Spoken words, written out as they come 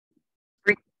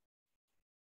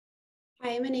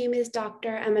Hi, my name is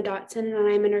Dr. Emma Dodson, and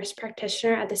I'm a nurse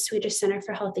practitioner at the Swedish Center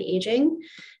for Healthy Aging.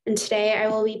 And today I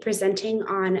will be presenting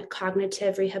on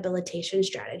cognitive rehabilitation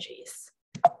strategies.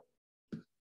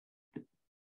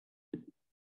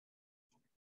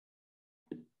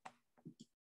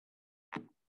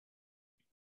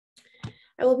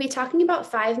 I will be talking about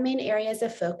 5 main areas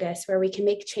of focus where we can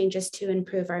make changes to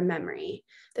improve our memory.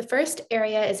 The first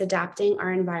area is adapting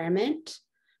our environment.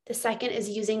 The second is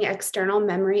using external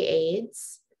memory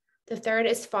aids. The third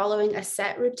is following a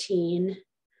set routine.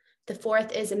 The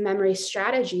fourth is memory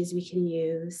strategies we can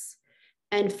use.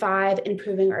 And 5,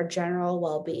 improving our general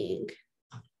well-being.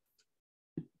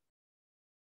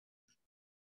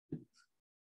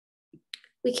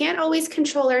 We can't always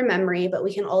control our memory, but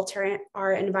we can alter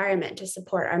our environment to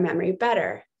support our memory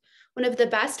better. One of the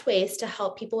best ways to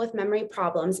help people with memory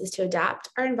problems is to adapt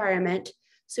our environment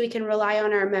so we can rely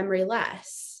on our memory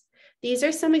less. These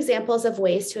are some examples of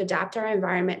ways to adapt our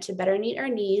environment to better meet our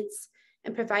needs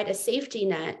and provide a safety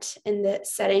net in the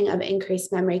setting of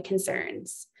increased memory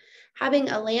concerns. Having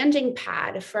a landing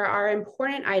pad for our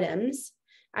important items,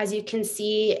 as you can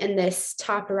see in this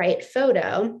top right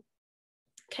photo,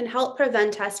 can help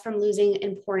prevent us from losing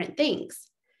important things.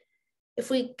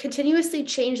 If we continuously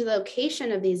change the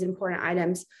location of these important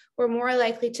items, we're more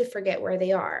likely to forget where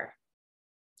they are.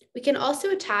 We can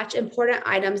also attach important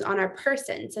items on our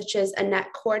person, such as a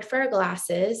neck cord for our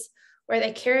glasses, or the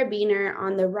carabiner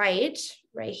on the right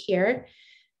here,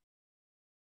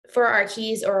 for our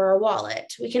keys or our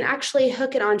wallet. We can actually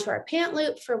hook it onto our pant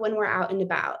loop for when we're out and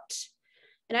about.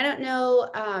 And I don't know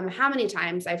how many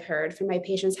times I've heard from my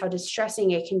patients how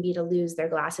distressing it can be to lose their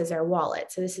glasses or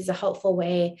wallet. So this is a helpful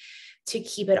way to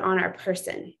keep it on our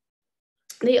person.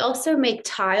 They also make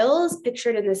tiles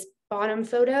pictured in this bottom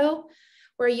photo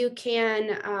where you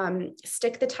can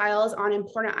stick the tiles on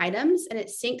important items and it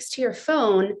syncs to your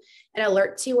phone and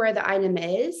alerts you where the item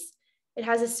is. It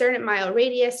has a certain mile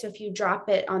radius, so if you drop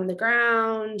it on the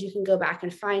ground, you can go back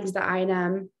and find the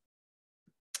item.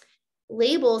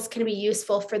 Labels can be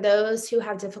useful for those who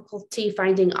have difficulty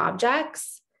finding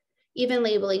objects, even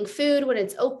labeling food when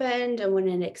it's opened and when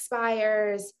it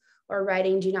expires, or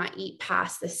writing do not eat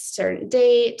past this certain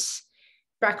date.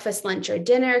 Breakfast, lunch, or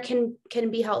dinner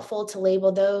can be helpful to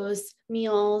label those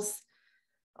meals.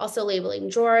 Also labeling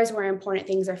drawers where important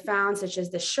things are found, such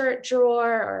as the shirt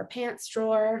drawer or pants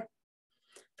drawer.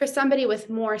 For somebody with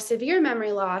more severe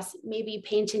memory loss, maybe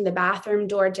painting the bathroom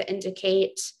door to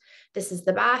indicate this is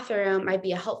the bathroom might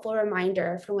be a helpful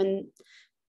reminder for when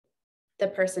the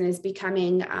person is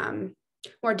becoming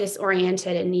more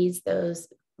disoriented and needs those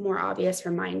more obvious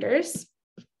reminders.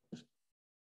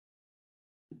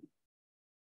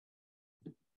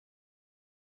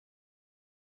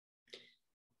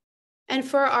 And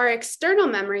for our external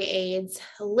memory aids,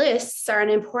 lists are an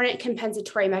important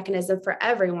compensatory mechanism for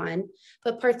everyone,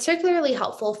 but particularly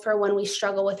helpful for when we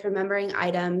struggle with remembering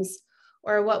items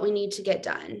or what we need to get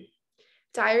done.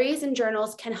 Diaries and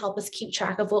journals can help us keep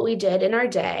track of what we did in our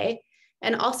day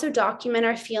and also document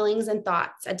our feelings and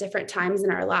thoughts at different times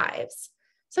in our lives.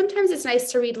 Sometimes it's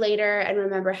nice to read later and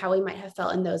remember how we might have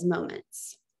felt in those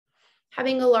moments.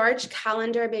 Having a large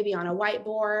calendar, maybe on a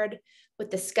whiteboard, with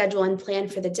the schedule and plan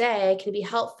for the day can be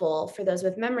helpful for those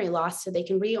with memory loss so they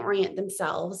can reorient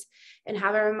themselves and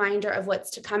have a reminder of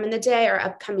what's to come in the day or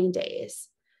upcoming days.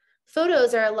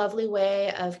 Photos are a lovely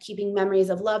way of keeping memories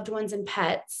of loved ones and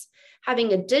pets.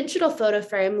 Having a digital photo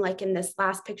frame, like in this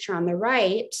last picture on the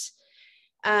right,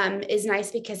 is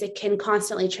nice because it can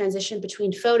constantly transition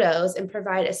between photos and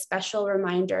provide a special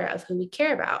reminder of who we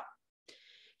care about.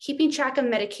 Keeping track of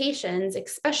medications,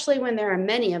 especially when there are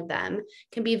many of them,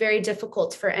 can be very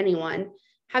difficult for anyone.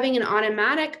 Having an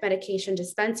automatic medication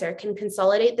dispenser can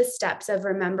consolidate the steps of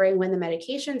remembering when the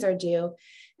medications are due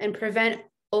and prevent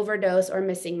overdose or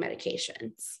missing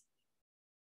medications.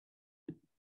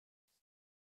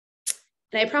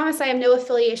 And I promise I have no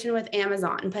affiliation with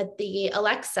Amazon, but the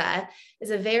Alexa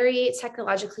is a very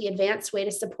technologically advanced way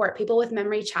to support people with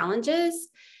memory challenges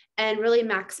and really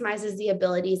maximizes the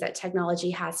abilities that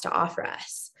technology has to offer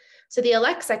us. So the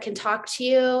Alexa can talk to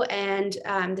you, and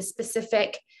the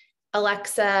specific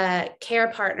Alexa care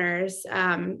partners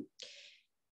your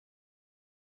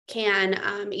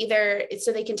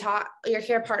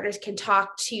care partners can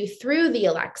talk to you through the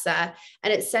Alexa,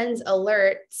 and it sends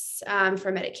alerts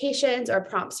for medications or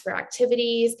prompts for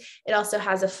activities. It also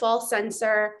has a fall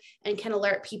sensor and can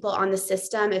alert people on the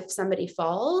system if somebody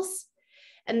falls.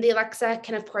 And the Alexa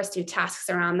can, of course, do tasks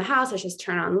around the house, such as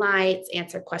turn on lights,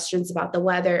 answer questions about the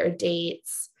weather or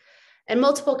dates. And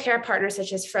multiple care partners,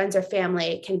 such as friends or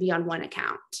family, can be on one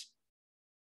account.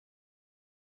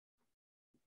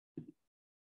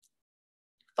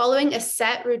 Following a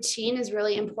set routine is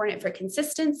really important for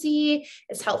consistency.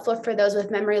 It's helpful for those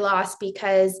with memory loss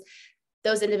because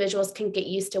those individuals can get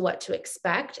used to what to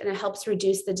expect, and it helps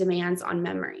reduce the demands on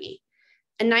memory.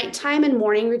 A nighttime and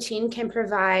morning routine can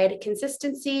provide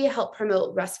consistency, help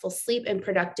promote restful sleep and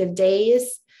productive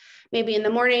days. Maybe in the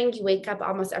morning, you wake up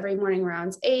almost every morning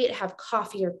around 8, have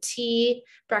coffee or tea,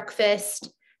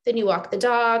 breakfast, then you walk the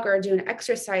dog or do an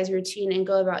exercise routine and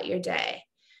go about your day.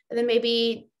 And then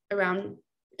maybe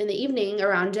in the evening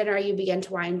around dinner, you begin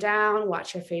to wind down,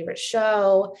 watch your favorite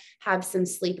show, have some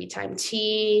sleepy time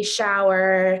tea,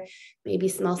 shower, maybe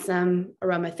smell some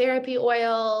aromatherapy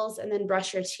oils, and then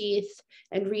brush your teeth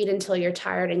and read until you're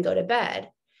tired and go to bed.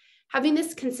 Having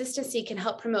this consistency can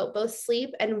help promote both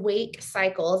sleep and wake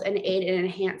cycles and aid in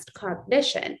enhanced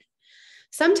cognition.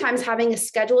 Sometimes having a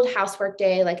scheduled housework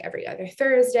day, like every other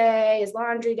Thursday is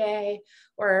laundry day,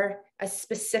 or a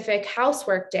specific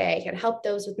housework day can help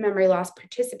those with memory loss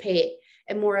participate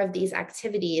in more of these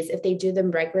activities if they do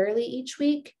them regularly each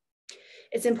week.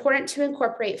 It's important to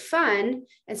incorporate fun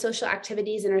and social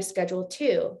activities in our schedule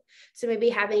too. So maybe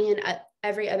having an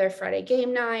every other Friday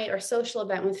game night or social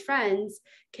event with friends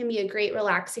can be a great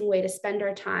relaxing way to spend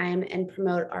our time and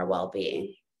promote our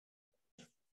well-being.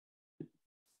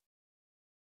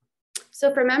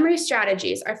 So for memory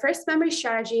strategies, our first memory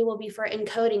strategy will be for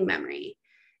encoding memory.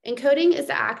 Encoding is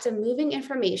the act of moving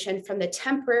information from the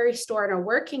temporary store in our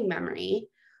working memory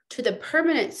to the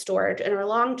permanent storage in our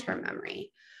long-term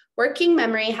memory. Working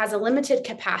memory has a limited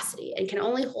capacity and can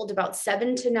only hold about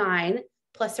 7 to 9,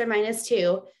 plus or minus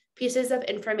 2, pieces of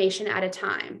information at a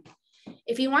time.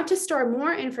 If you want to store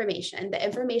more information, the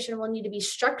information will need to be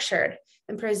structured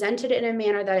and presented in a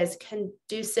manner that is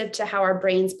conducive to how our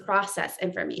brains process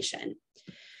information.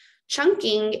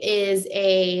 Chunking is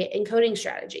an encoding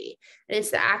strategy, and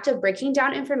it's the act of breaking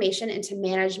down information into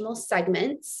manageable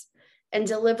segments and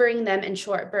delivering them in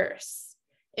short bursts.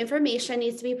 Information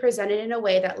needs to be presented in a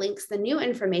way that links the new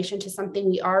information to something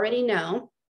we already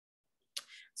know.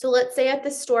 So let's say at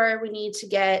the store, we need to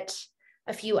get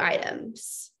a few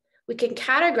items. We can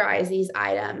categorize these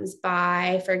items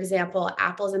by, for example,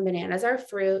 apples and bananas are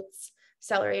fruits,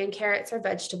 celery and carrots are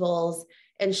vegetables,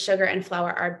 and sugar and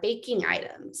flour are baking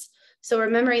items. So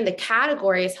remembering the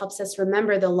categories helps us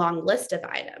remember the long list of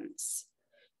items.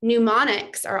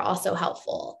 Mnemonics are also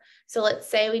helpful. So let's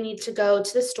say we need to go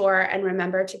to the store and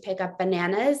remember to pick up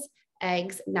bananas,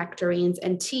 eggs, nectarines,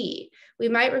 and tea. We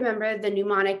might remember the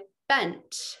mnemonic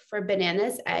BENT for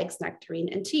bananas, eggs, nectarine,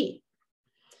 and tea.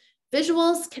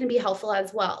 Visuals can be helpful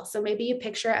as well. So maybe you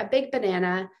picture a big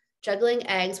banana juggling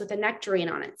eggs with a nectarine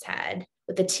on its head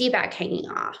with the tea bag hanging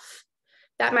off.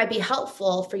 That might be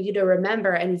helpful for you to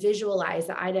remember and visualize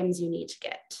the items you need to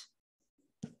get.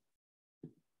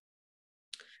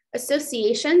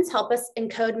 Associations help us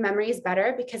encode memories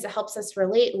better because it helps us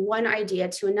relate one idea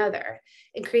to another,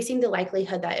 increasing the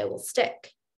likelihood that it will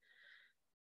stick.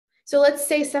 So let's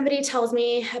say somebody tells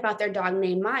me about their dog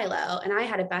named Milo, and I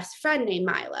had a best friend named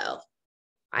Milo.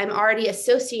 I'm already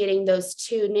associating those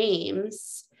two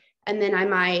names, and then I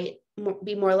might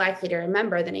be more likely to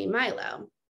remember the name Milo.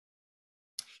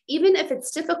 Even if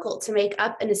it's difficult to make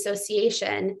up an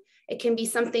association, it can be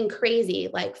something crazy.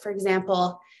 Like, for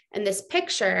example, in this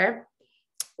picture,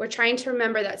 we're trying to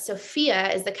remember that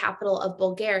Sofia is the capital of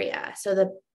Bulgaria.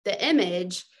 So the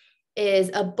image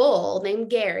is a bull named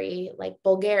Gary, like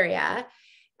Bulgaria,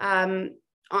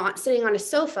 sitting on a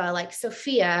sofa like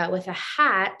Sofia with a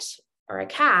hat or a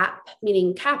cap,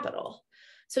 meaning capital.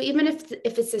 So even if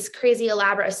it's this crazy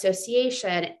elaborate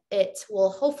association, it will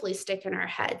hopefully stick in our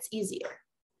heads easier.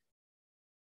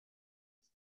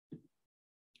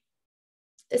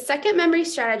 The second memory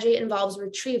strategy involves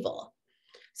retrieval.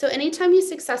 So anytime you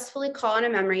successfully call on a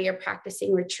memory, you're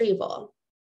practicing retrieval.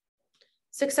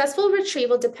 Successful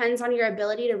retrieval depends on your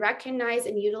ability to recognize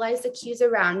and utilize the cues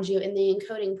around you in the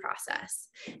encoding process,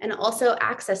 and also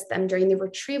access them during the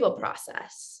retrieval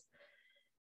process.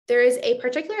 There is a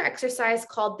particular exercise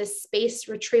called the spaced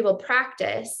retrieval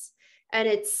practice, and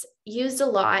it's used a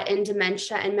lot in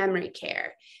dementia and memory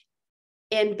care.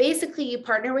 And basically, you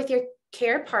partner with your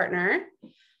care partner,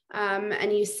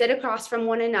 and you sit across from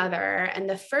one another, and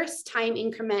the first time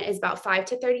increment is about 5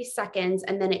 to 30 seconds,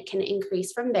 and then it can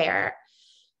increase from there.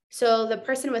 So the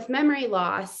person with memory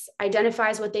loss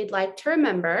identifies what they'd like to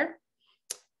remember.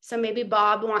 So maybe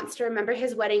Bob wants to remember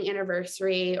his wedding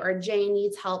anniversary, or Jane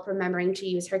needs help remembering to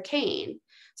use her cane.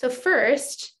 So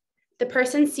first, the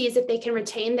person sees if they can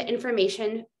retain the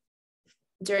information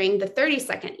during the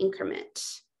 30-second increment.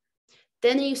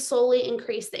 Then you slowly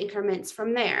increase the increments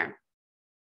from there.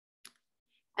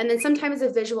 And then sometimes a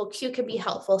visual cue can be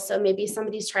helpful. So maybe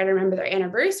somebody's trying to remember their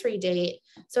anniversary date.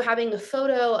 So having a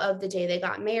photo of the day they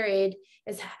got married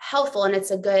is helpful, and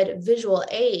it's a good visual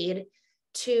aid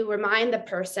to remind the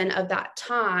person of that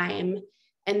time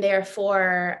and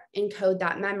therefore encode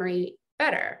that memory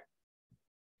better.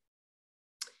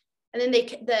 And then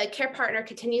the care partner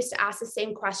continues to ask the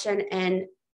same question and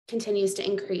continues to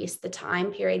increase the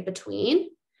time period between.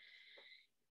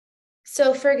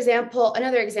 So for example,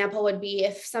 another example would be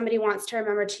if somebody wants to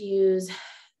remember to use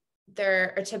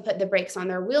to put the brakes on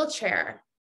their wheelchair,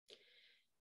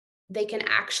 they can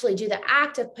actually do the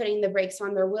act of putting the brakes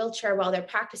on their wheelchair while they're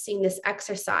practicing this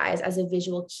exercise as a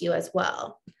visual cue as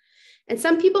well. And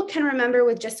some people can remember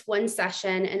with just one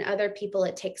session, and other people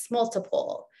it takes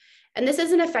multiple. And this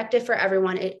isn't effective for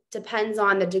everyone. It depends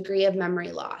on the degree of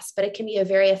memory loss, but it can be a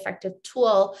very effective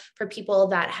tool for people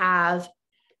that have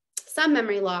some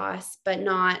memory loss, but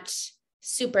not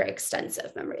super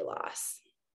extensive memory loss.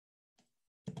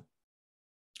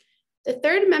 The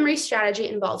third memory strategy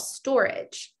involves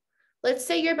storage. Let's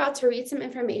say you're about to read some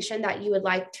information that you would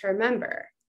like to remember.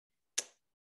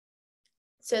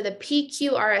 So the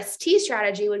PQRST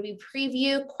strategy would be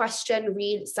preview, question,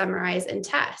 read, summarize, and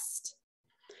test.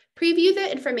 Preview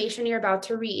the information you're about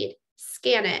to read,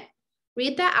 scan it,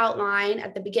 read the outline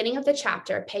at the beginning of the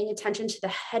chapter, paying attention to the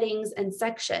headings and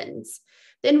sections,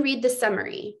 then read the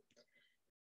summary.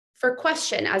 For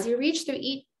question, as you read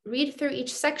through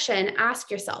each section,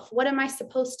 ask yourself, what am I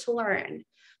supposed to learn?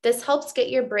 This helps get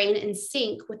your brain in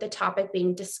sync with the topic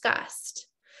being discussed.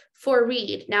 For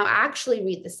read, now actually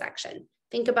read the section.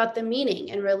 Think about the meaning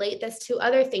and relate this to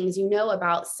other things you know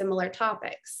about similar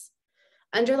topics.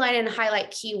 Underline and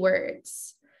highlight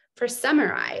keywords. For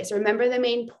summarize, remember the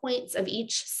main points of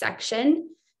each section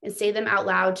and say them out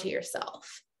loud to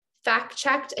yourself. Fact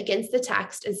checked against the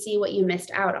text and see what you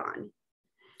missed out on.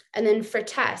 And then for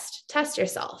test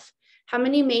yourself. How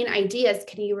many main ideas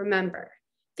can you remember?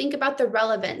 Think about the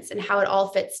relevance and how it all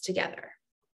fits together.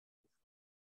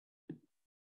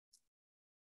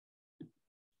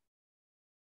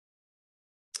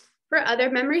 For other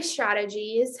memory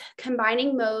strategies,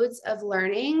 combining modes of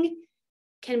learning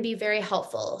can be very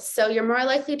helpful. So you're more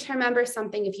likely to remember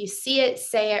something if you see it,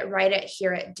 say it, write it,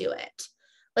 hear it, do it.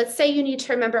 Let's say you need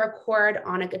to remember a chord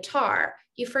on a guitar.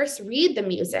 You first read the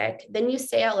music, then you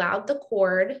say out loud the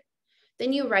chord,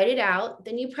 then you write it out,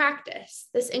 then you practice.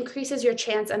 This increases your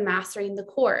chance of mastering the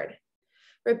chord.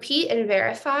 Repeat and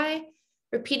verify,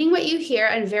 repeating what you hear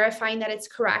and verifying that it's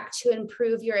correct to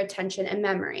improve your attention and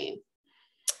memory.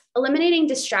 Eliminating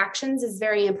distractions is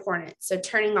very important. So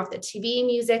turning off the TV,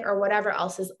 music, or whatever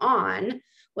else is on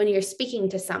when you're speaking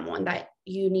to someone that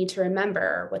you need to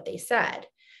remember what they said.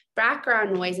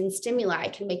 Background noise and stimuli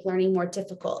can make learning more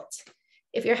difficult.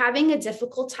 If you're having a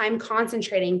difficult time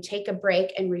concentrating, take a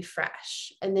break and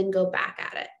refresh, and then go back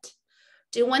at it.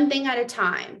 Do one thing at a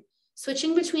time.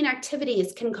 Switching between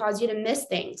activities can cause you to miss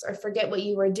things or forget what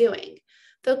you were doing.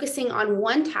 Focusing on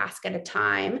one task at a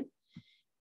time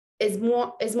is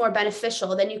more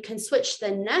beneficial. Then you can switch to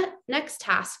the next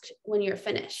task when you're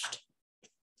finished.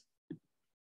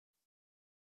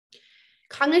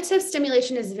 Cognitive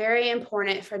stimulation is very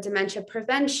important for dementia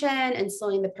prevention and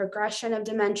slowing the progression of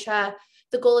dementia.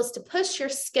 The goal is to push your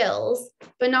skills,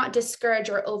 but not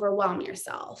discourage or overwhelm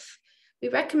yourself. We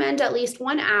recommend at least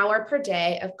 1 hour per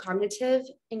day of cognitive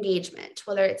engagement,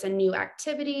 whether it's a new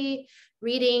activity,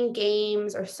 reading,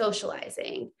 games, or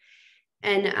socializing.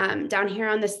 And down here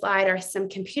on the slide are some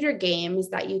computer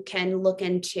games that you can look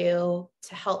into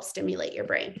to help stimulate your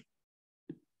brain.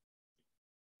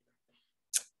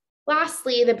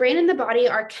 Lastly, the brain and the body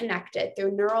are connected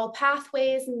through neural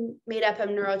pathways made up of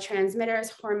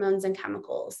neurotransmitters, hormones, and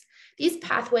chemicals. These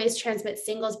pathways transmit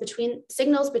signals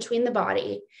between the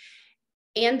body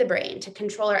and the brain to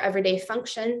control our everyday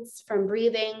functions, from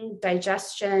breathing,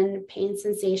 digestion, pain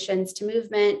sensations, to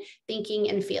movement, thinking,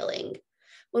 and feeling.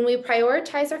 When we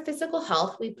prioritize our physical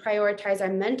health, we prioritize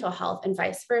our mental health and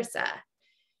vice versa.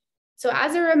 So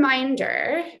as a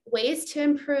reminder, ways to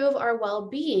improve our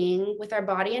well-being with our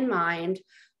body and mind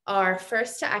are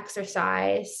first to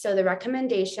exercise. So the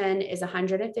recommendation is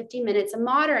 150 minutes of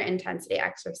moderate intensity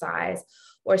exercise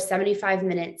or 75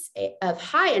 minutes of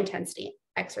high intensity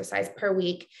exercise per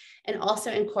week, and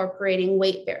also incorporating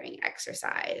weight-bearing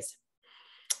exercise.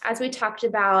 As we talked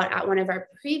about at one of our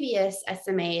previous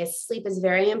SMAs, sleep is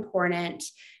very important,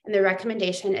 and the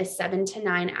recommendation is 7 to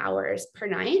 9 hours per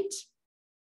night.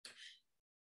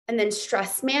 And then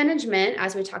stress management,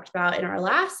 as we talked about in our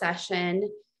last session,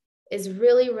 is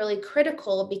really, really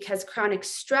critical because chronic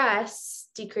stress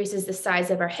decreases the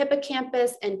size of our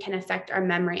hippocampus and can affect our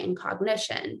memory and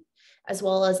cognition, as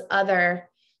well as other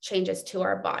changes to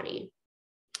our body.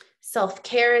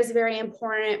 Self-care is very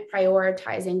important,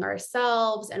 prioritizing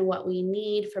ourselves and what we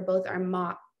need for both our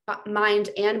mind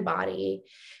and body.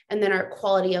 And then our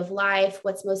quality of life,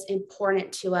 what's most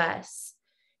important to us.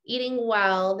 Eating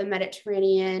well, the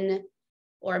Mediterranean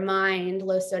or MIND,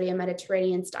 low sodium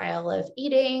Mediterranean style of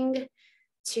eating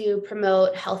to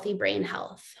promote healthy brain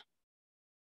health.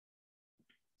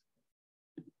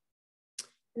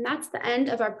 And that's the end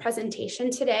of our presentation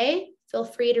today. Feel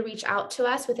free to reach out to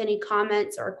us with any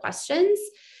comments or questions.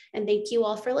 And thank you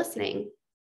all for listening.